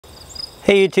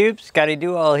Hey YouTube, Scotty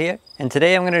Duall here, and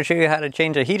today I'm going to show you how to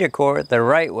change a heater core the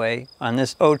right way on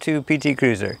this O2 PT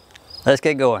Cruiser. Let's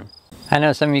get going. I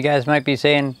know some of you guys might be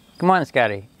saying, come on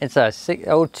Scotty, it's a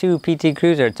O2 PT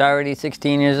Cruiser, it's already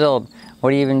 16 years old. What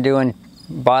are you even doing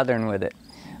bothering with it?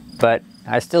 But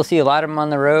I still see a lot of them on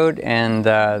the road, and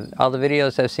all the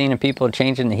videos I've seen of people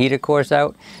changing the heater cores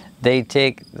out, they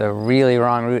take the really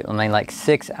wrong route. I mean, like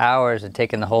 6 hours of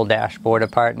taking the whole dashboard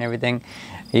apart and everything.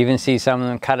 You even see some of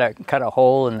them cut a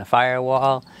hole in the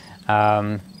firewall.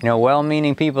 You know,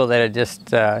 well-meaning people that are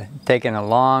just taking a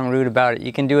long route about it.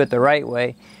 You can do it the right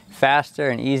way, faster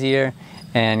and easier,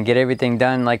 and get everything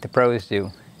done like the pros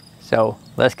do. So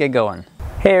let's get going.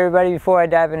 Hey everybody, before I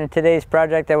dive into today's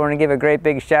project, I want to give a great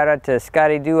big shout out to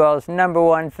Scotty Duall's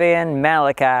 #1 fan,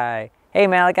 Malachi. Hey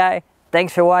Malachi,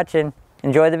 thanks for watching.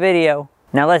 Enjoy the video.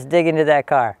 Now let's dig into that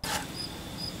car.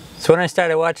 So when I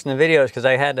started watching the videos, because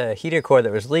I had a heater core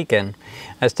that was leaking,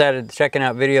 I started checking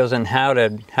out videos on how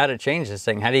to change this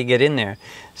thing. How do you get in there?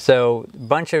 So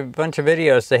bunch of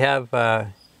videos. They have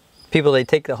people, they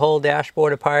take the whole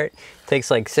dashboard apart. It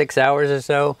takes like 6 hours or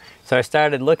so. So I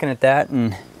started looking at that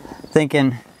and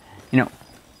thinking, you know,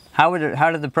 how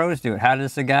did the pros do it? How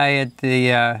does the guy at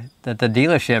the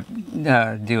dealership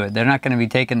do it? They're not going to be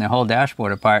taking the whole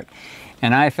dashboard apart.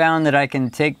 And I found that I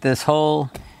can take this whole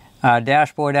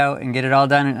dashboard out and get it all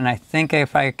done, and I think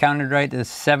if I counted right, there's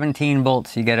 17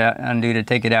 bolts you gotta undo to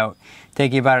take it out.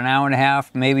 Take you about an hour and a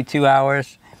half, maybe 2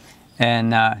 hours,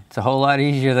 and it's a whole lot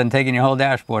easier than taking your whole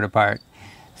dashboard apart.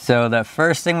 So the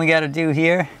first thing we got to do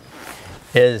here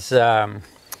is we got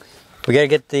to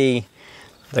get the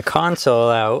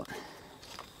console out.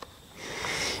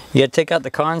 You got to take out the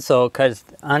console, because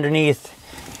underneath,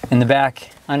 in the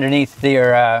back, underneath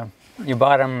your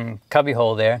bottom cubby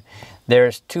hole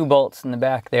there's 2 bolts in the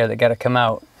back there that got to come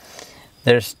out.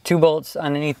 There's 2 bolts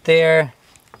underneath there.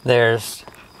 There's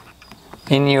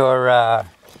in your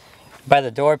by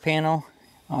the door panel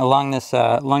along this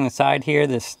along the side here.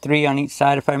 There's 3 on each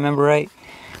side if I remember right.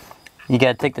 You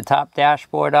got to take the top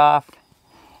dashboard off,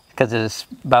 because there's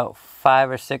about 5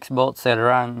 or 6 bolts that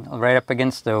are on right up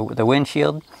against the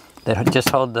windshield that just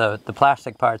hold the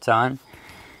plastic parts on.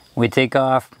 We take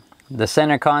off the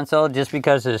center console, just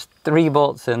because there's 3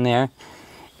 bolts in there,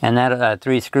 and that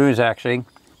 3 screws actually,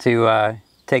 to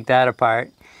take that apart.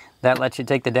 That lets you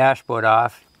take the dashboard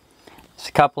off. There's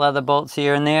a couple other bolts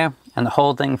here and there, and the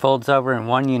whole thing folds over in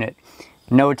one unit.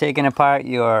 No taking apart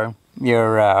your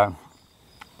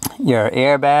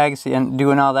airbags and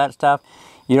doing all that stuff.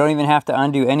 You don't even have to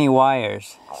undo any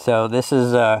wires. So this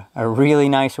is a really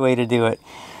nice way to do it.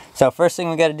 So first thing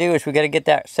we got to do is we got to get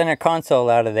that center console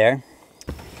out of there.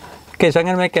 Okay, so I'm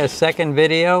going to make a second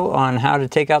video on how to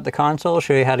take out the console,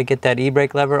 show you how to get that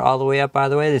e-brake lever all the way up, by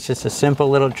the way. It's just a simple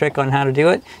little trick on how to do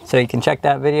it. So you can check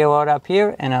that video out up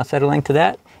here, and I'll set a link to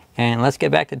that. And let's get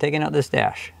back to taking out this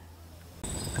dash.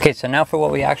 Okay, so now for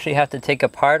what we actually have to take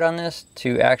apart on this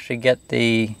to actually get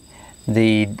the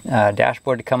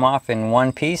dashboard to come off in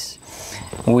one piece.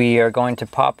 We are going to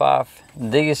pop off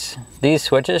these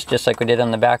switches, just like we did on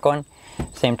the back one.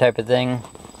 Same type of thing.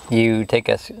 You take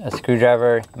a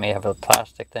screwdriver, you may have a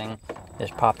plastic thing,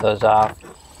 just pop those off.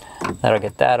 That'll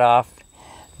get that off.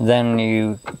 Then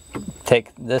you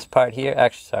take this part here,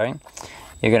 actually sorry,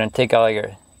 you're going to take all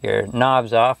your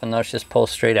knobs off, and those just pull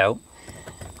straight out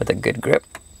with a good grip.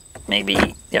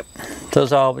 Maybe, yep,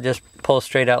 those all just pull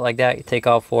straight out like that. You take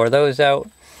all 4 of those out,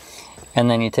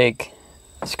 and then you take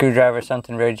a screwdriver,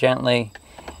 something very gently,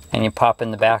 and you pop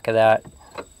in the back of that.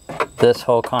 This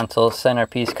whole console center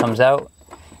piece comes out.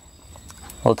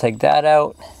 We'll take that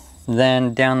out.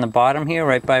 Then down the bottom here,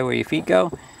 right by where your feet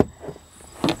go,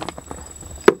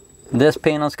 this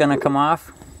panel's going to come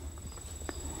off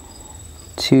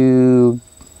to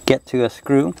get to a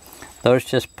screw. Those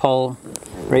just pull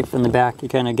right from the back. You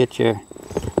kind of get your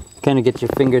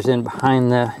fingers in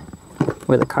behind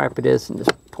where the carpet is, and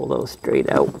just pull those straight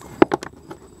out.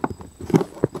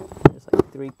 There's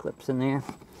like 3 clips in there.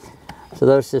 So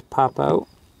those just pop out.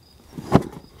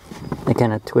 They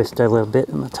kind of twist a little bit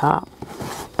in the top,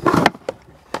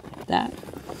 like that.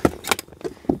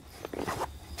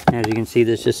 As you can see,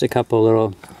 there's just a couple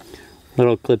little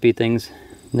clippy things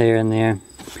there and there.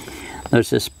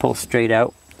 Those just pull straight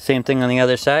out. Same thing on the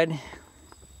other side,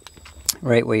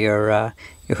 right where your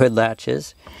hood latch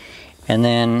is. And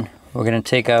then we're going to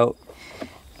take out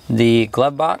the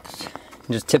glove box.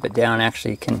 Just tip it down.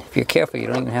 Actually, if you're careful, you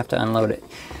don't even have to unload it.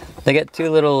 They get 2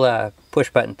 little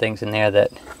push button things in there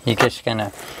that you just kind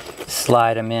of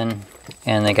slide them in,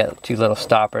 and they got 2 little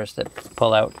stoppers that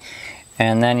pull out.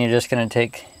 And then you're just going to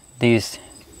take these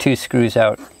 2 screws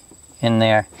out in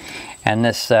there, and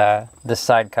this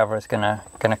side cover is gonna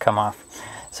come off.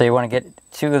 So you want to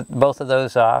get both of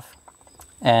those off,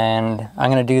 and I'm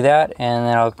gonna do that, and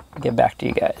then I'll get back to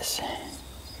you guys.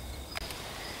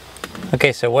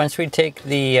 Okay, so once we take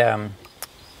the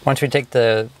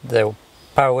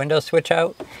power window switch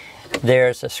out,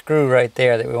 there's a screw right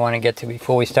there that we want to get to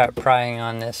before we start prying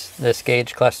on this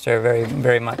gauge cluster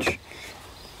very much,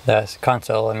 the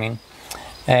console I mean.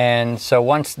 And so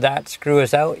once that screw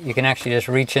is out, you can actually just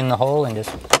reach in the hole and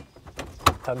just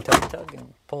tug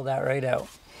and pull that right out.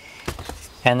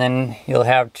 And then you'll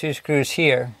have 2 screws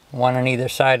here, one on either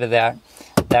side of that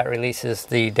releases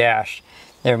the dash.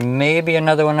 There may be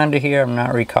another one under here, I'm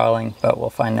not recalling, but we'll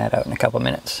find that out in a couple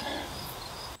minutes.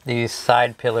 These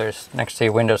side pillars next to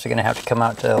your windows are going to have to come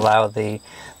out to allow the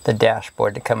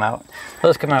dashboard to come out.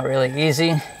 Those come out really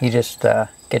easy. You just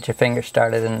get your finger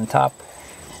started in the top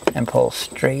and pull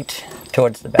straight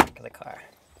towards the back of the car.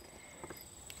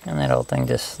 And that old thing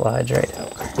just slides right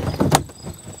out.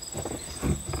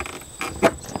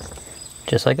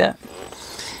 Just like that.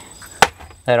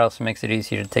 That also makes it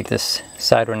easier to take this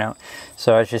side one out.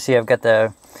 So as you see, I've got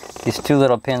these 2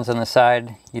 little pins on the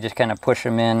side. You just kind of push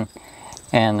them in,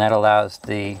 and that allows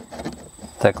the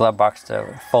glove box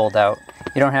to fold out.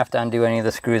 You don't have to undo any of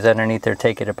the screws underneath or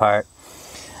take it apart.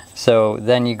 So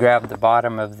then you grab the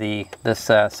bottom of this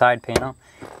side panel,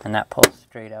 and that pulls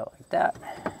straight out like that.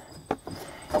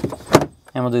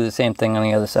 And we'll do the same thing on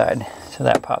the other side. So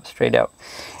that pops straight out.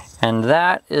 And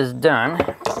that is done,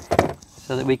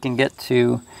 so that we can get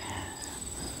to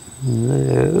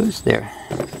those there.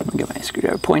 I'll get my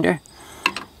screwdriver pointer.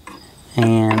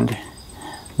 And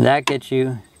that gets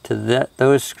you to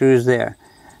those screws there.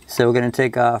 So we're going to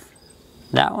take off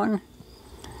that one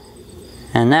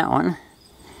and that one,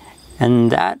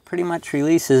 and that pretty much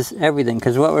releases everything,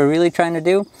 because what we're really trying to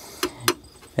do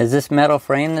is this metal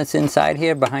frame that's inside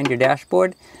here behind your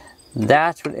dashboard.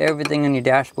 That's what everything on your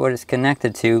dashboard is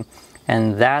connected to,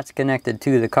 and that's connected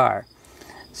to the car.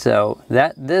 So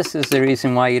this is the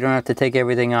reason why you don't have to take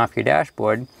everything off your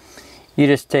dashboard. You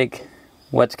just take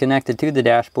what's connected to the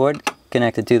dashboard,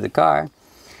 connected to the car,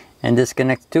 and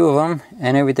disconnect 2 of them,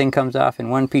 and everything comes off in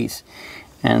one piece.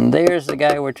 And there's the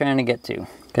guy we're trying to get to,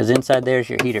 because inside there's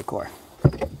your heater core.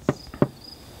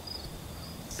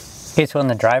 Okay, so on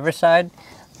the driver's side,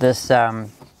 this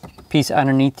piece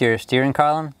underneath your steering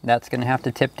column, that's going to have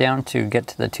to tip down to get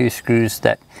to the 2 screws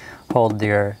that hold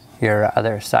your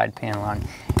other side panel on.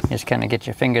 You just kind of get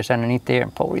your fingers underneath there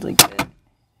and pull really good.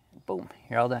 Boom,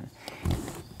 you're all done.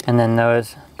 And then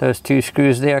those 2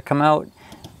 screws there come out.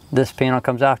 This panel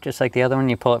comes off just like the other one.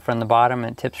 You pull it from the bottom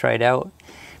and it tips right out.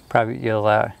 Probably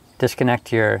you'll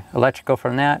disconnect your electrical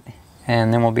from that,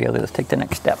 and then we'll be able to take the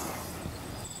next step.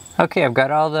 Okay, I've got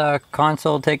all the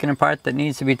console taken apart that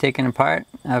needs to be taken apart.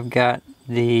 I've got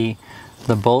the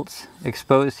bolts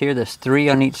exposed here. There's 3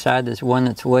 on each side. There's one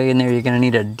that's way in there. You're going to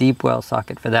need a deep well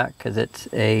socket for that, because it's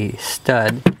a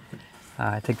stud.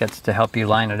 I think that's to help you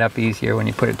line it up easier when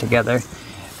you put it together.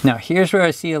 Now here's where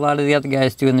I see a lot of the other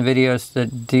guys doing the videos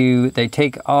that they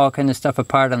take all kind of stuff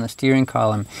apart on the steering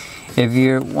column.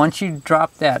 Once you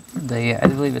drop that, I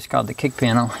believe it's called the kick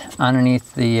panel,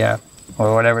 underneath the,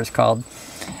 or whatever it's called,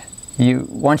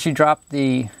 once you drop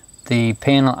the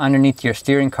panel underneath your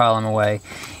steering column away,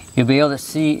 you'll be able to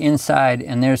see inside,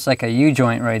 and there's like a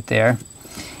U-joint right there.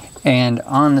 And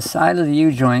on the side of the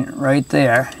U-joint right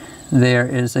there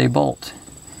is a bolt.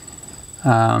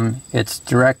 It's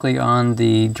directly on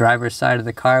the driver's side of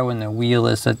the car when the wheel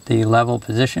is at the level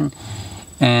position,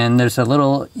 and there's a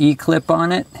little E-clip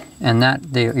on it, and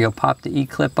you'll pop the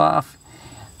E-clip off.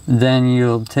 Then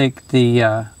you'll take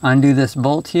undo this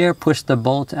bolt here, push the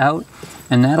bolt out,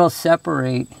 and that'll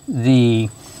separate the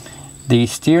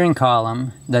steering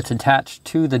column that's attached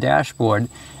to the dashboard.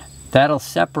 That'll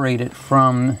separate it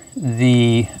from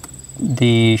the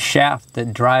shaft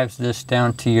that drives this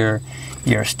down to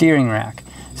your steering rack.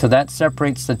 So that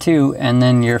separates the 2, and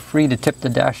then you're free to tip the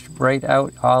dash right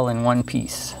out all in one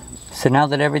piece. So now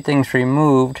that everything's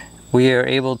removed, we are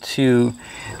able to,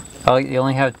 you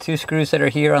only have 2 screws that are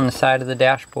here on the side of the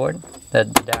dashboard, the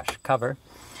dash cover.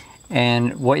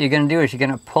 And what you're going to do is you're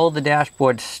going to pull the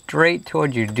dashboard straight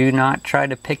towards you. Do not try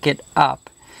to pick it up.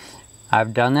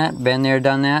 I've done that, been there,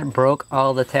 done that, broke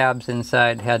all the tabs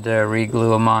inside, had to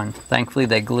re-glue them on. Thankfully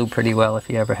they glue pretty well if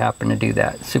you ever happen to do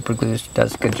that. Super Glue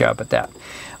does a good job at that.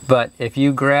 But if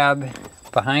you grab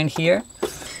behind here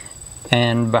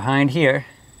and behind here,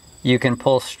 you can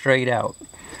pull straight out.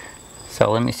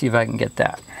 So let me see if I can get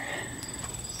that.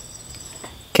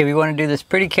 Okay, we want to do this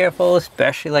pretty careful,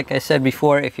 especially like I said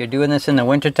before, if you're doing this in the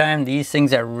wintertime, these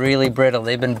things are really brittle.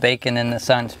 They've been baking in the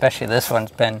sun, especially this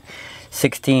one's been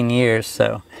 16 years.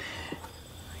 So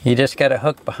you just got to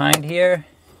hook behind here,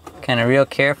 kind of real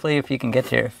carefully if you can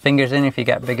get your fingers in. If you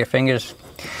got bigger fingers,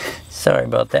 sorry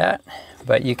about that.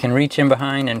 But you can reach in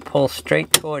behind and pull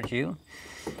straight towards you.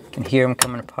 You can hear them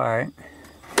coming apart.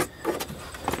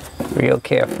 Real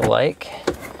careful like.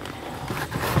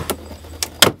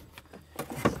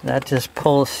 That just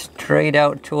pulls straight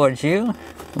out towards you.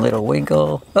 Little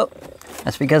wiggle. Oh,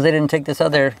 that's because they didn't take the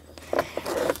other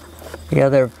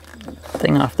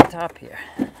thing off the top here.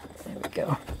 There we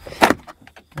go.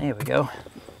 There we go.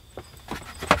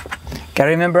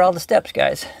 Gotta remember all the steps,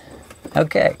 guys.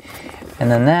 Okay,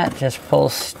 and then that just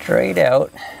pulls straight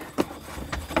out.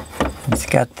 It's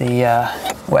got the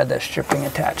weather stripping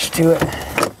attached to it.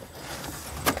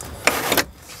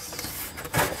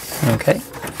 Okay.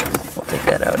 Take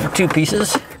that out in 2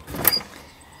 pieces.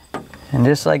 And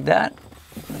just like that,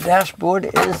 the dashboard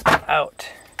is out.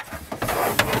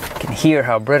 You can hear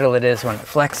how brittle it is when it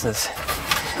flexes.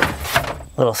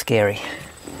 A little scary.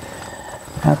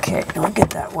 Okay, we'll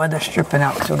get that weather stripping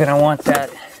out because we're going to want that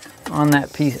on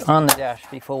that piece on the dash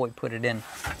before we put it in.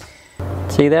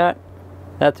 See that?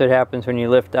 That's what happens when you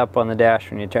lift up on the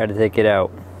dash when you try to take it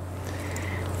out.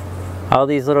 All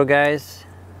these little guys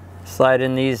slide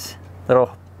in these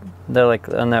little, they're like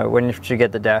on the, when you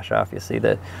get the dash off, you see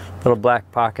the little black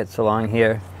pockets along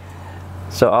here.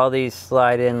 So all these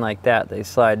slide in like that. They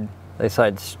slide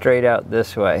straight out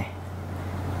this way.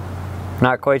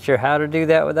 Not quite sure how to do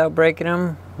that without breaking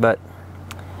them, but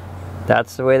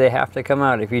that's the way they have to come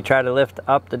out. If you try to lift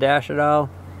up the dash at all,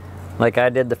 like I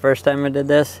did the first time I did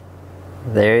this,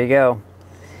 there you go.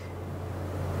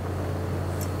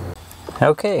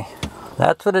 Okay,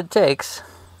 that's what it takes.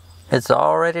 It's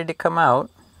all ready to come out.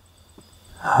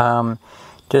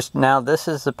 Just now, this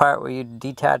is the part where you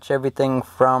detach everything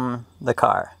from the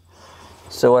car.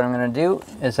 So what I'm going to do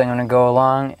is I'm going to go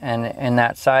along, and in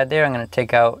that side there, I'm going to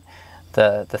take out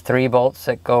the 3 bolts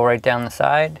that go right down the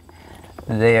side.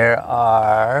 There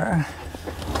are,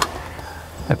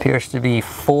 appears to be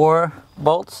 4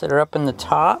 bolts that are up in the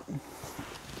top.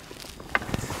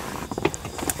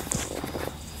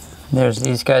 There's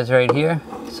these guys right here.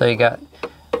 So you got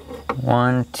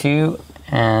 1, 2,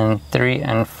 and 3,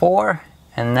 and 4,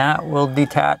 and that will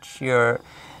detach your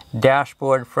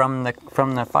dashboard from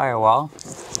the firewall.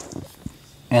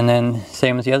 And then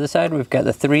same as the other side, we've got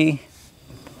the 3,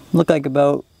 look like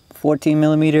about 14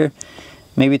 millimeter,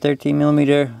 maybe 13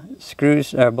 millimeter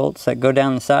screws or bolts that go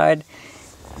down the side,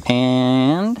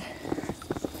 and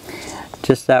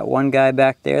just that one guy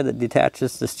back there that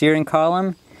detaches the steering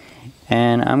column.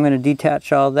 And I'm going to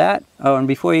detach all that. Oh, and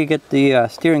before you get the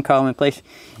steering column in place,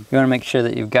 you want to make sure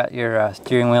that you've got your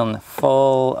steering wheel in the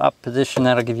full up position.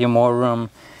 That'll give you more room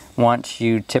once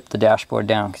you tip the dashboard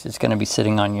down, because it's going to be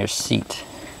sitting on your seat.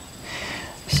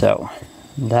 So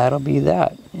that'll be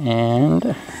that, and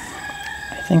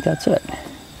I think that's it.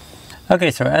 Okay,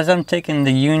 so as I'm taking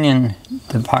the union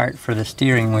apart for the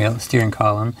steering wheel, steering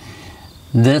column,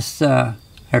 this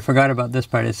I forgot about this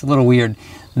part. It's a little weird.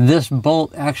 This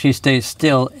bolt actually stays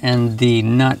still and the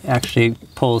nut actually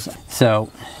pulls.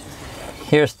 So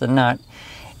here's the nut,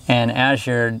 and as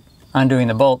you're undoing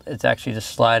the bolt, it's actually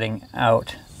just sliding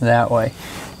out that way.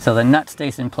 So the nut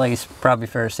stays in place, probably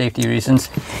for safety reasons.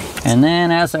 And then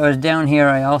as I was down here,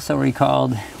 I also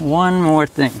recalled one more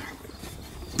thing.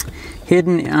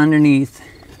 Hidden underneath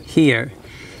here,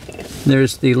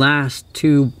 there's the last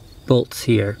 2 bolts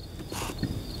here.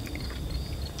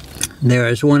 There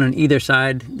is one on either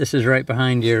side. This is right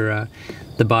behind your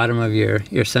the bottom of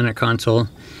your center console.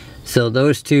 So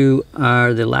those 2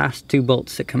 are the last 2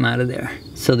 bolts that come out of there.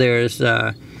 So there's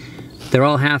they're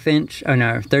all 1/2 inch, oh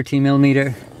no, 13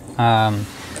 millimeter.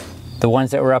 The ones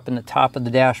that were up in the top of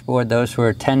the dashboard, those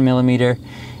were 10 millimeter.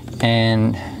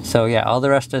 And so yeah, all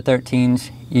the rest are 13s.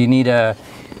 You need a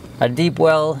deep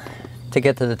well to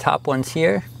get to the top ones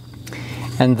here.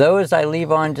 And those I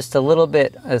leave on just a little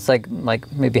bit. It's like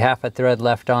maybe half a thread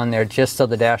left on there, just so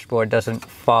the dashboard doesn't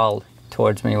fall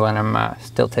towards me when I'm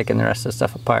still taking the rest of the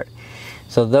stuff apart.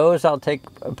 So those I'll take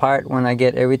apart when I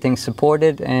get everything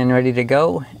supported and ready to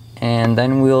go, and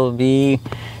then we'll be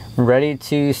ready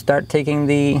to start taking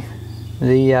the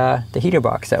heater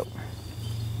box out.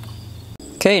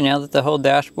 Okay, now that the whole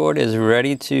dashboard is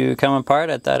ready to come apart,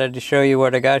 I thought I'd show you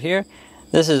what I got here.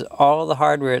 This is all the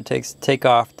hardware it takes to take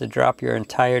off to drop your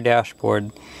entire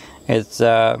dashboard. It's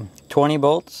 20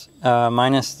 bolts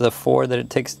minus the 4 that it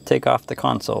takes to take off the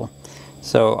console.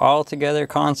 So all together,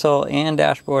 console and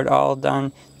dashboard all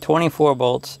done, 24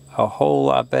 bolts, a whole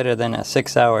lot better than a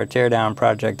 6-hour teardown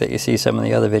project that you see some of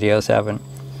the other videos having.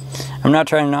 I'm not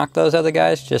trying to knock those other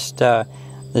guys, just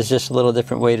there's just a little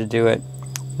different way to do it.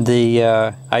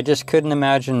 I just couldn't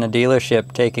imagine the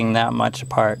dealership taking that much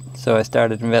apart. So I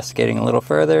started investigating a little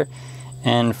further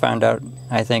and found out,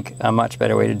 I think, a much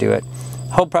better way to do it.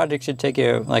 The whole project should take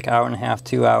you like an hour and a half,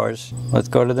 2 hours. Let's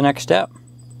go to the next step.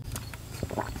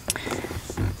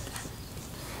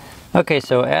 Okay,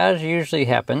 so as usually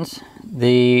happens,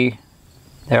 there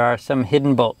are some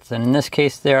hidden bolts, and in this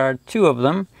case there are 2 of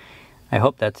them. I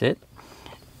hope that's it,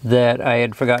 that I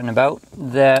had forgotten about,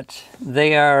 that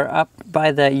they are up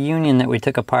by that union that we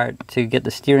took apart to get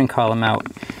the steering column out.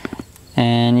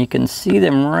 And you can see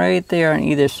them right there on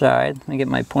either side. Let me get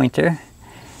my pointer.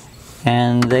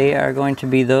 And they are going to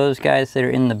be those guys that are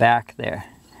in the back there.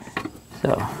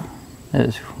 So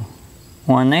there's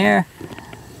one there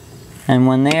and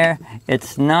one there.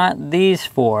 It's not these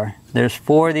 4. There's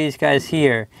 4 of these guys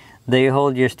here. They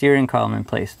hold your steering column in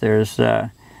place. There's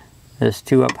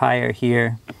 2 up higher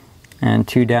here and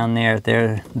 2 down there.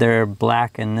 They're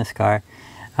black in this car.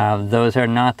 Those are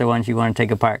not the ones you want to take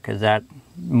apart, because that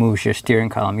moves your steering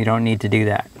column. You don't need to do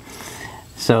that.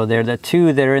 So they're the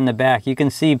 2 that are in the back. You can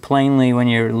see plainly when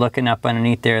you're looking up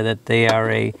underneath there that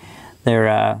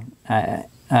they're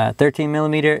 13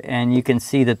 millimeter, and you can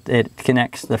see that it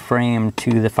connects the frame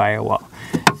to the firewall.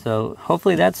 So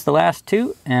hopefully that's the last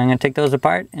 2, and I'm going to take those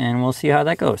apart and we'll see how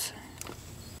that goes.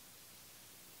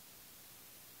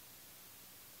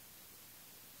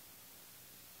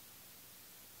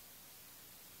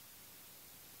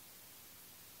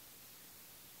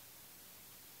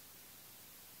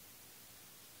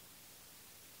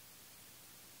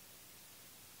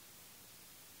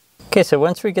 Okay, so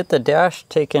once we get the dash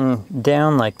taken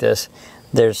down like this,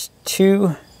 there's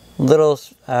 2 little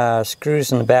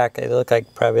screws in the back. They look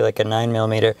like probably like a 9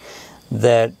 millimeter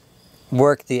that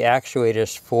work the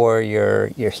actuators for your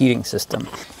heating system.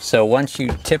 So once you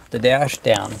tip the dash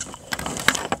down,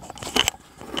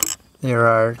 there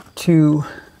are 2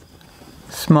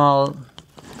 small,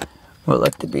 what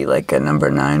look to be like a number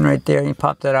 9 right there. You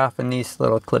pop that off and these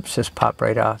little clips just pop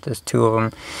right off. There's 2 of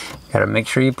them. Gotta make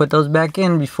sure you put those back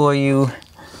in before you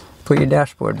put your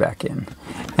dashboard back in.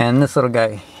 And this little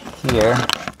guy here,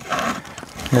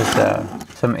 there's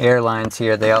some air lines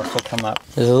here. They also come up.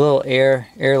 There's a little air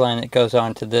line that goes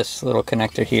onto this little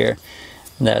connector here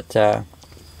that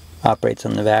operates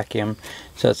on the vacuum.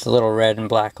 So it's the little red and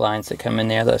black lines that come in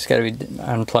there. That's got to be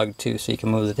unplugged too, so you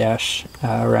can move the dash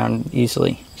around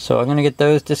easily. So I'm going to get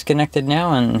those disconnected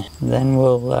now, and then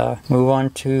we'll move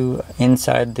on to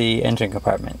inside the engine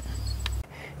compartment.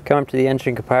 Come up to the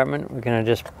engine compartment. We're going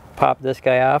to just pop this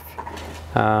guy off.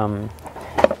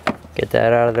 Get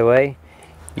that out of the way.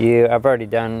 I've already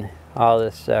done all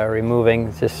this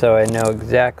removing just so I know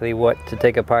exactly what to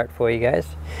take apart for you guys.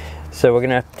 So we're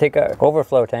going to take our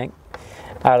overflow tank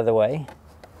out of the way.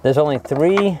 There's only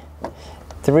three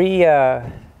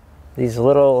these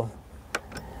little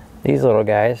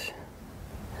guys,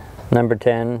 number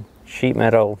 10 sheet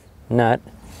metal nut,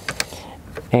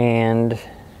 and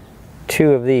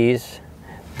 2 of these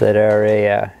that are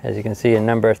as you can see, a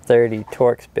number 30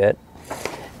 Torx bit,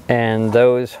 and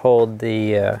those hold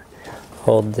the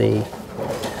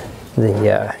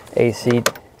AC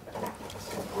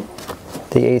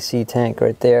tank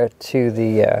right there to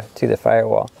the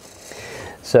firewall.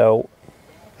 So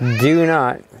do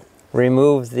not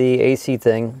remove the AC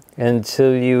thing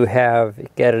until you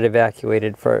get it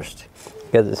evacuated first,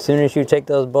 because as soon as you take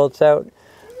those bolts out,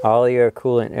 all your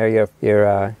coolant or your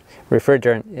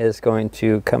refrigerant is going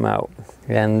to come out,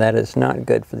 and that is not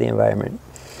good for the environment.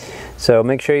 So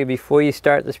make sure before you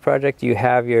start this project you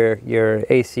have your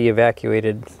AC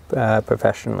evacuated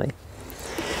professionally.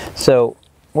 So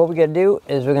what we're going to do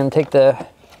is we're going to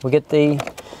get the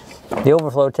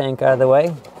overflow tank out of the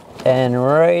way, and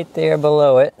right there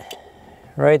below it,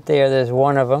 right there's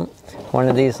one of them, one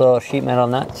of these little sheet metal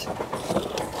nuts.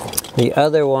 The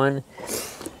other one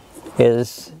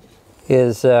is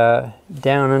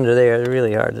down under there. It's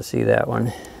really hard to see that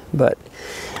one, but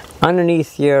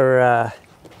underneath your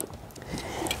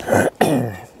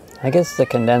I guess the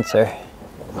condenser.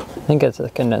 I think it's a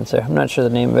condenser. I'm not sure the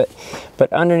name of it,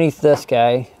 but underneath this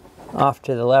guy, off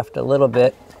to the left a little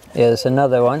bit, is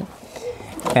another one.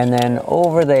 And then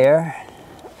over there,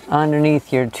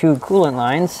 underneath your 2 coolant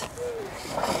lines,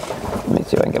 let me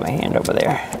see if I can get my hand over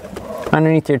there.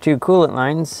 Underneath your 2 coolant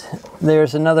lines,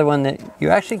 there's another one that you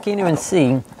actually can't even see.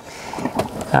 You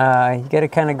gotta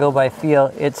kind of go by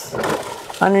feel. It's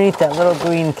underneath that little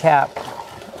green cap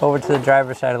over to the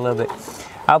driver's side a little bit.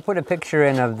 I'll put a picture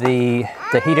in of the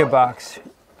heater box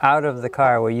out of the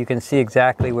car where you can see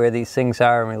exactly where these things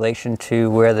are in relation to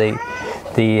where the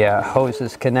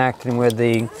hoses connect and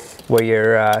where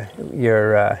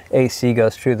your AC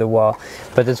goes through the wall.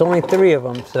 But there's only 3 of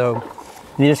them, so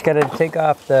you just got to take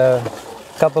off the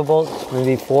couple bolts,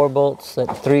 maybe 4 bolts,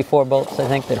 3-4 bolts I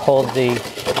think, that hold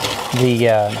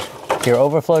your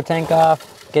overflow tank off.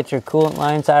 Get your coolant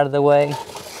lines out of the way,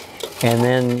 and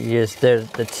then there's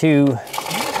the 2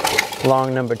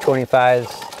 long number 25s,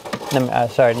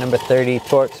 number 30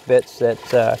 Torx bits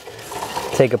that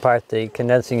take apart the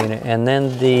condensing unit, and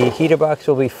then the heater box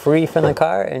will be free from the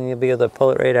car and you'll be able to pull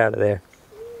it right out of there.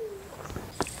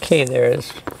 Okay,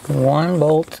 there's 1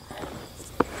 bolt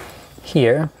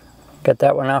here. Got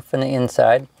that one off from the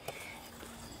inside.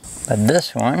 But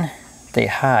this one, they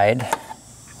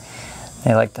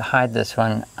like to hide this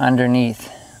one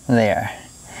underneath there.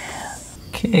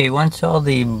 Okay, once all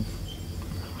the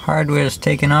hardware is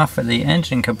taken off for the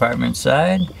engine compartment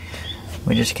side,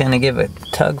 we just kind of give it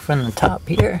a tug from the top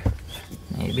here,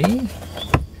 maybe.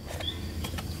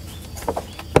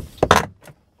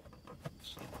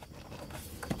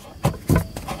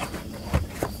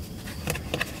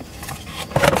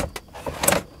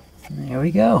 There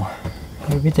we go.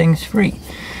 Everything's free.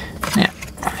 Now,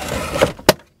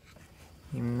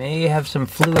 you may have some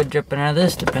fluid dripping out of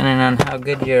this, depending on how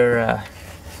good your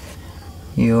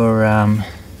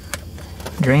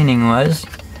draining was.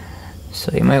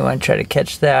 So you might want to try to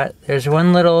catch that. There's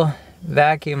one little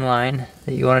vacuum line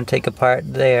that you want to take apart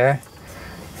there.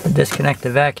 Disconnect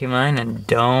the vacuum line and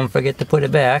don't forget to put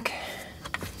it back.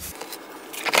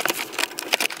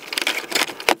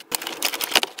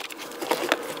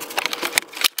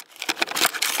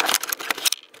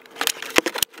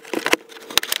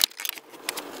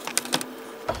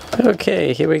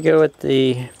 Okay, here we go with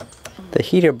the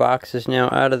heater box is now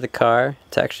out of the car.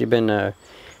 It's actually been at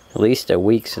least a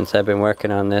week since I've been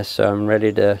working on this, so I'm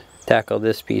ready to tackle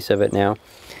this piece of it now.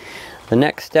 The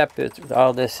next step with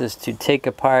all this is to take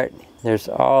apart, there's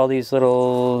all these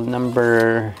little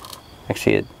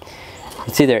actually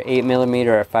it's either 8mm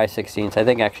or 5/16. I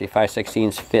think actually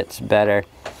 5/16 fits better.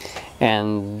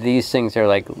 And these things are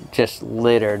like just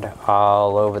littered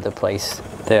all over the place.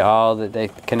 They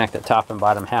connect the top and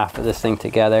bottom half of this thing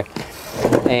together.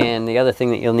 And the other thing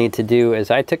that you'll need to do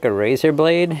is I took a razor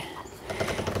blade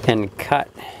and cut,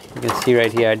 you can see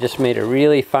right here, I just made a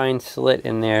really fine slit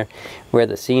in there where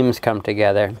the seams come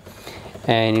together.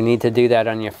 And you need to do that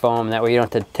on your foam, that way you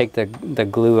don't have to take the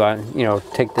glue on,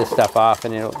 take this stuff off,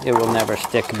 and it will never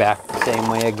stick back the same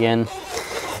way again.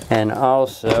 And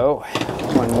also,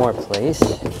 one more place,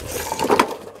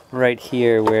 right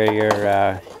here where your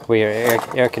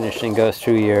air conditioning goes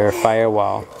through your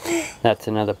firewall. That's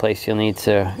another place you'll need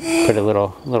to put a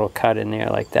little cut in there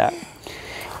like that.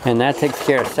 And that takes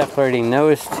care of separating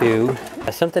those two.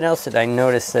 Something else that I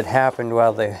noticed that happened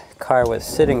while the car was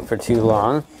sitting for too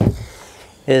long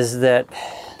is that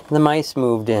the mice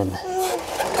moved in.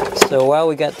 So while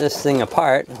we got this thing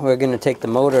apart, we're going to take the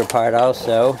motor apart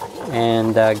also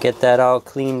and get that all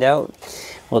cleaned out.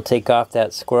 We'll take off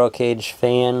that squirrel cage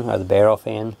fan, or the barrel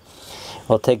fan.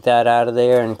 We'll take that out of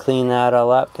there and clean that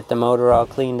all up, get the motor all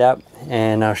cleaned up,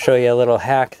 and I'll show you a little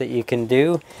hack that you can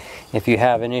do if you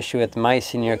have an issue with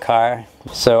mice in your car.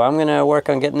 So I'm going to work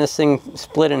on getting this thing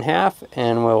split in half,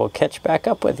 and we'll catch back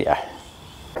up with you.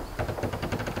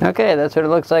 Okay, that's what it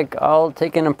looks like all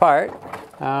taken apart.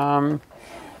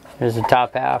 There's the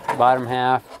top half, the bottom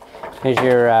half. There's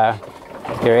your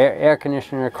air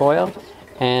conditioner coil.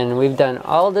 And we've done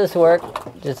all this work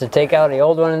just to take out the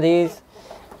old one of these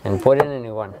and put in a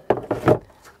new one.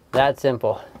 That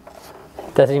simple.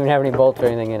 Doesn't even have any bolts or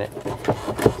anything in it.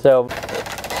 So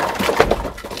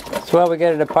while we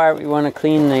get it apart, we want to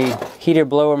clean the heater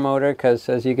blower motor, because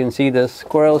as you can see, the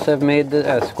squirrels have made the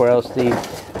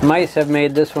mice have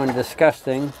made this one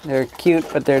disgusting. They're cute,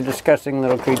 but they're disgusting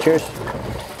little creatures.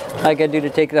 All I gotta do to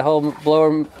take the whole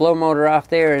blow motor off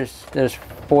there is there's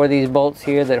 4 of these bolts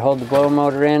here that hold the blow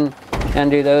motor in.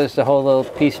 Undo those, the whole little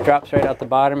piece drops right out the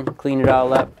bottom. Clean it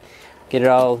all up, get it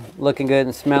all looking good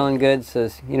and smelling good, so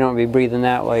you don't be breathing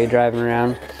that while you're driving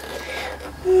around.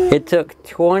 It took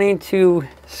 22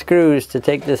 screws to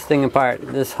take this thing apart.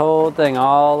 This whole thing,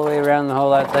 all the way around the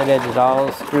whole outside edge, is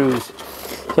all screws.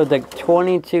 So it took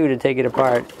 22 to take it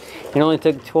apart. It only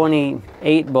took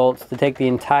 28 bolts to take the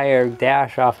entire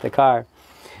dash off the car.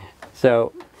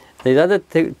 So these other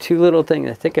two little things,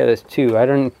 I think it was 2. I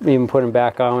didn't even put them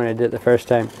back on when I did it the first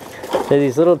time. They're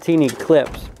these little teeny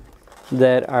clips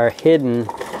that are hidden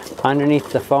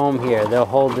underneath the foam here. They'll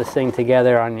hold this thing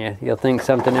together on you. You'll think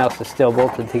something else is still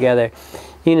bolted together.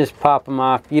 You can just pop them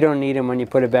off. You don't need them when you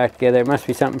put it back together. It must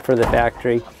be something for the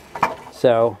factory.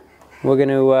 So we're going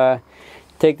to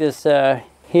take this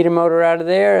heater motor out of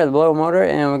there, the blower motor,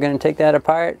 and we're going to take that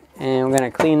apart and we're going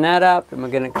to clean that up, and we're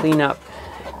going to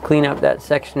clean up that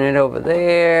section right over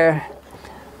there,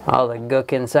 all the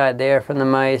gook inside there from the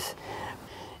mice.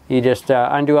 You just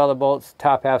undo all the bolts,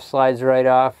 top half slides right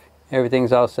off,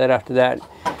 everything's all set after that.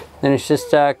 Then it's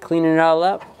just cleaning it all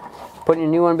up, putting a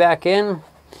new one back in,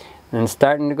 and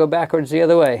starting to go backwards the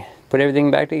other way. Put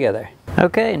everything back together.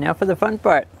 Okay, now for the fun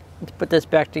part. Let's put this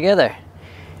back together.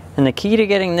 And the key to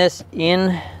getting this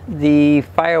in the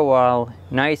firewall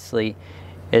nicely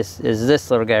is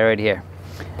this little guy right here.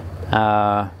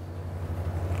 I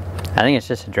think it's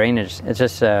just a drainage, it's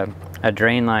just a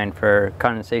drain line for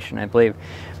condensation, I believe.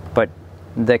 But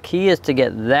the key is to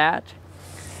get that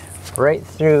right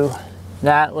through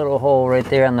that little hole right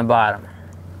there on the bottom.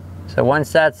 So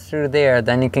once that's through there,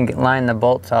 then you can line the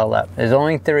bolts all up. There's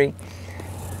only 3.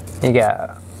 You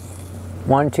got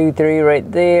 1, 2, 3 right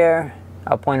there.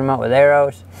 I'll point them out with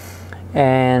arrows.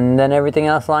 And then everything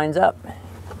else lines up.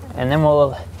 And then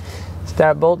we'll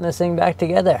start bolting this thing back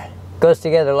together. Goes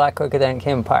together a lot quicker than it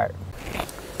came apart.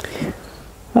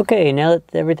 Okay, now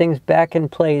that everything's back in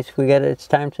place, it's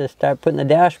time to start putting the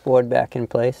dashboard back in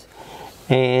place.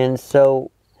 And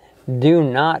so do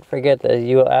not forget that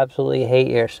you will absolutely hate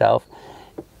yourself.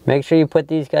 Make sure you put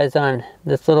these guys on.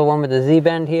 This little one with the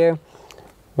Z-bend here.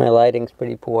 My lighting's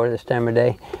pretty poor this time of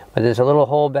day, but there's a little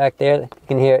hole back there. You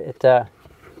can hear it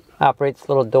operates a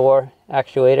little door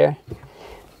actuator.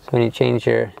 So when you change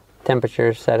your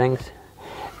temperature settings,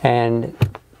 and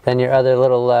then your other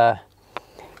little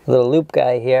loop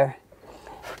guy here,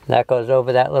 that goes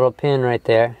over that little pin right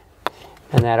there,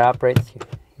 and that operates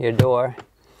your door.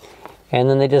 And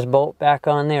then they just bolt back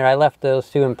on there. I left those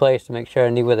 2 in place to make sure I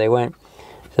knew where they went.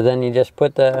 So then you just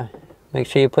make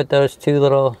sure you put those 2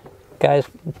 little guys,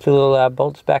 2 little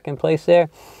bolts back in place there.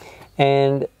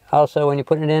 And also when you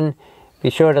put it in, be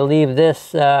sure to leave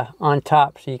this on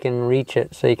top so you can reach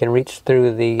it, so you can reach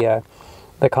through the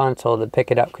console to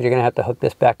pick it up, because you're gonna have to hook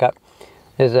this back up.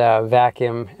 There's a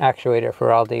vacuum actuator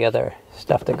for all the other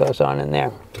stuff that goes on in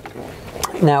there.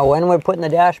 Now when we're putting the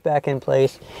dash back in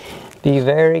place, be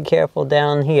very careful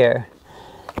down here,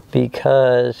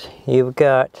 because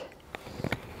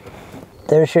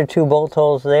there's your 2 bolt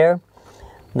holes there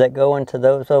that go into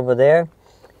those over there,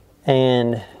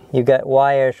 and you've got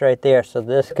wires right there. So you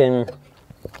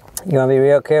want to be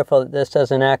real careful that this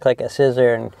doesn't act like a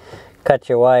scissor and cut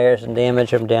your wires and damage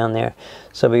them down there.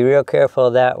 So be real careful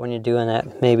of that when you're doing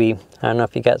that. Maybe, I don't know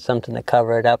if you got something to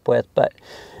cover it up with, but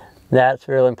that's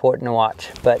real important to watch.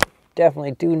 But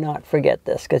definitely do not forget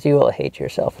this, because you will hate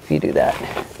yourself if you do that.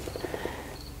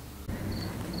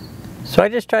 So I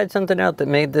just tried something out that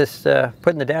made this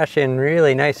putting the dash in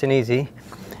really nice and easy.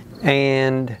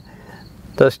 And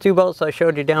those 2 bolts I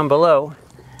showed you down below,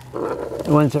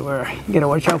 the ones that you gotta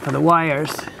watch out for the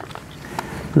wires,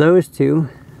 those 2,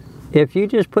 if you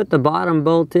just put the bottom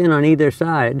bolt in on either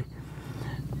side,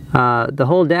 the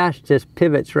whole dash just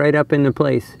pivots right up into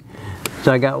place.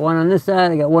 So I got one on this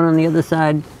side, I got one on the other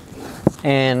side.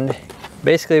 And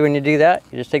basically when you do that,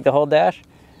 you just take the whole dash,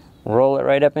 roll it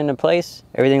right up into place,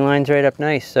 everything lines right up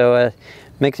nice. So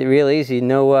makes it real easy,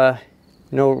 no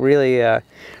really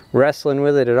wrestling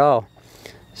with it at all.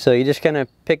 So you just kind of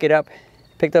pick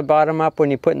the bottom up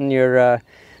when you put in your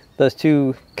those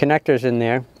 2 connectors in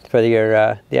there for the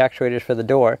actuators for the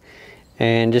door,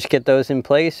 and just get those in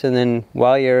place. And then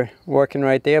while you're working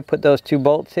right there, put those 2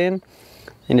 bolts in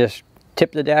and just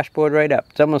tip the dashboard right up.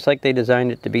 It's almost like they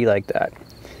designed it to be like that.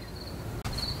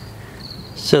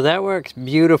 So that works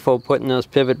beautiful, putting those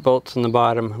pivot bolts in the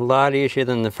bottom. A lot easier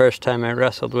than the first time I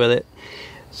wrestled with it.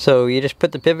 So you just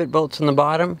put the pivot bolts in the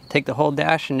bottom, take the whole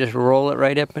dash and just roll it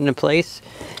right up into place.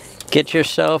 Get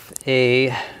yourself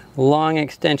a long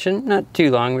extension, not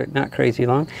too long, but not crazy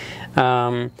long.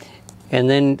 And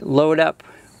then load up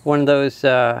one of those,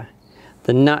 the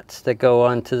nuts that go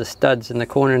onto the studs in the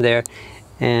corner there.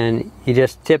 And you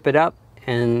just tip it up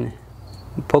and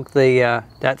poke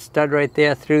that stud right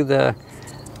there through the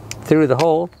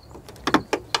hole.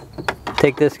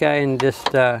 Take this guy and just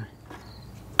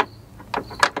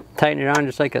tighten it on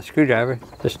just like a screwdriver.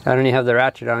 I don't even have the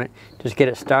ratchet on it. Just get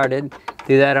it started.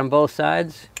 Do that on both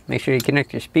sides. Make sure you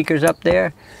connect your speakers up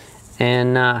there,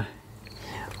 and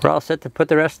we're all set to put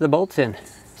the rest of the bolts in.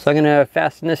 So I'm gonna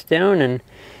fasten this down and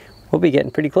we'll be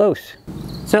getting pretty close.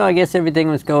 So I guess everything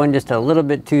was going just a little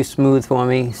bit too smooth for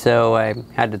me, so I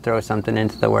had to throw something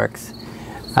into the works.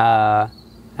 I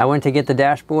went to get the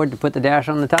dashboard to put the dash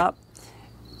on the top,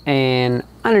 and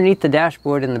underneath the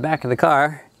dashboard in the back of the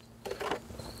car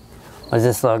was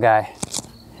this little guy.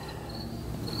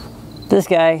 This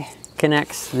guy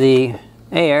connects the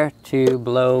air to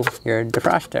blow your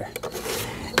defroster.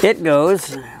 it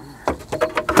goes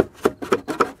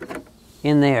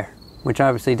in there, which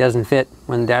obviously doesn't fit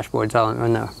when the dashboard's all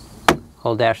when the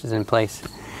whole dash is in place.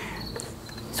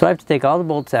 So I have to take all the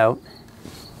bolts out,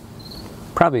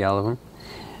 probably all of them.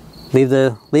 Leave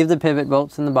the pivot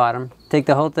bolts in the bottom. Take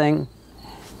the whole thing,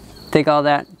 take all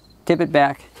that, tip it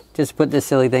back. Just put this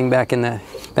silly thing back in there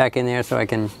so I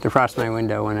can defrost my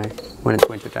window when it's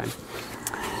winter time.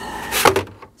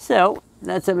 So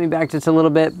that set me back just a little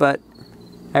bit, but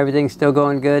everything's still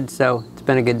going good, so it's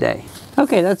been a good day.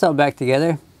 Okay, that's all back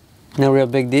together. No real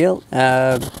big deal.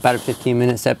 About a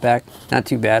 15-minute setback. Not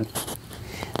too bad.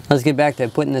 Let's get back to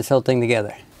putting this whole thing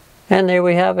together. And there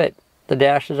we have it. The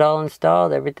dash is all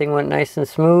installed. Everything went nice and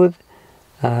smooth.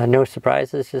 No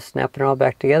surprises, just snapping it all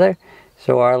back together.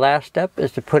 So our last step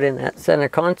is to put in that center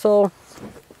console.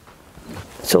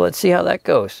 So let's see how that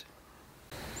goes.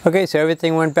 Okay, so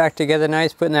everything went back together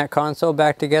nice, putting that console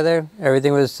back together.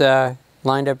 Everything was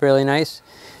lined up really nice.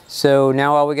 So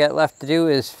now all we got left to do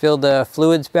is fill the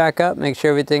fluids back up, make sure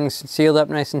everything's sealed up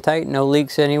nice and tight, no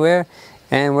leaks anywhere,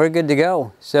 and we're good to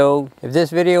go. So if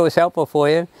this video was helpful for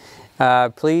you,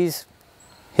 please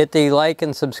hit the like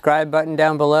and subscribe button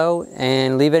down below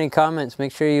and leave any comments.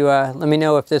 Make sure you let me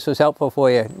know if this was helpful for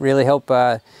you. Really hope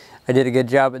I did a good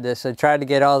job at this. I tried to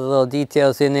get all the little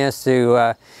details in there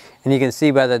and you can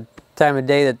see by the time of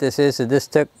day that this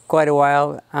took quite a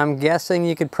while. I'm guessing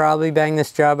you could probably bang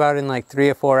this job out in like 3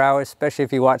 or 4 hours, especially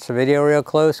if you watch the video real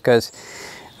close, because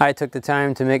I took the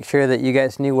time to make sure that you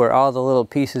guys knew where all the little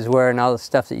pieces were and all the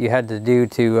stuff that you had to do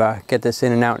to get this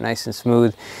in and out nice and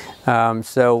smooth.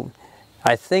 So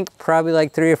I think probably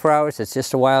like 3 or 4 hours. It's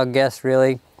just a wild guess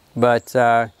really, but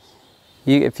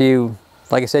if you,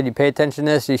 like I said, you pay attention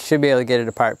to this, you should be able to get it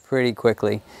apart pretty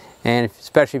quickly. And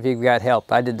especially if you've got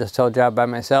help. I did this whole job by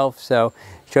myself, so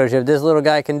it shows you if this little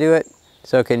guy can do it,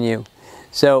 so can you.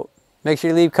 So make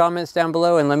sure you leave comments down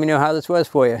below and let me know how this was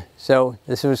for you. So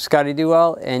this was Scotty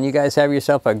Duall, and you guys have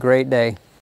yourself a great day.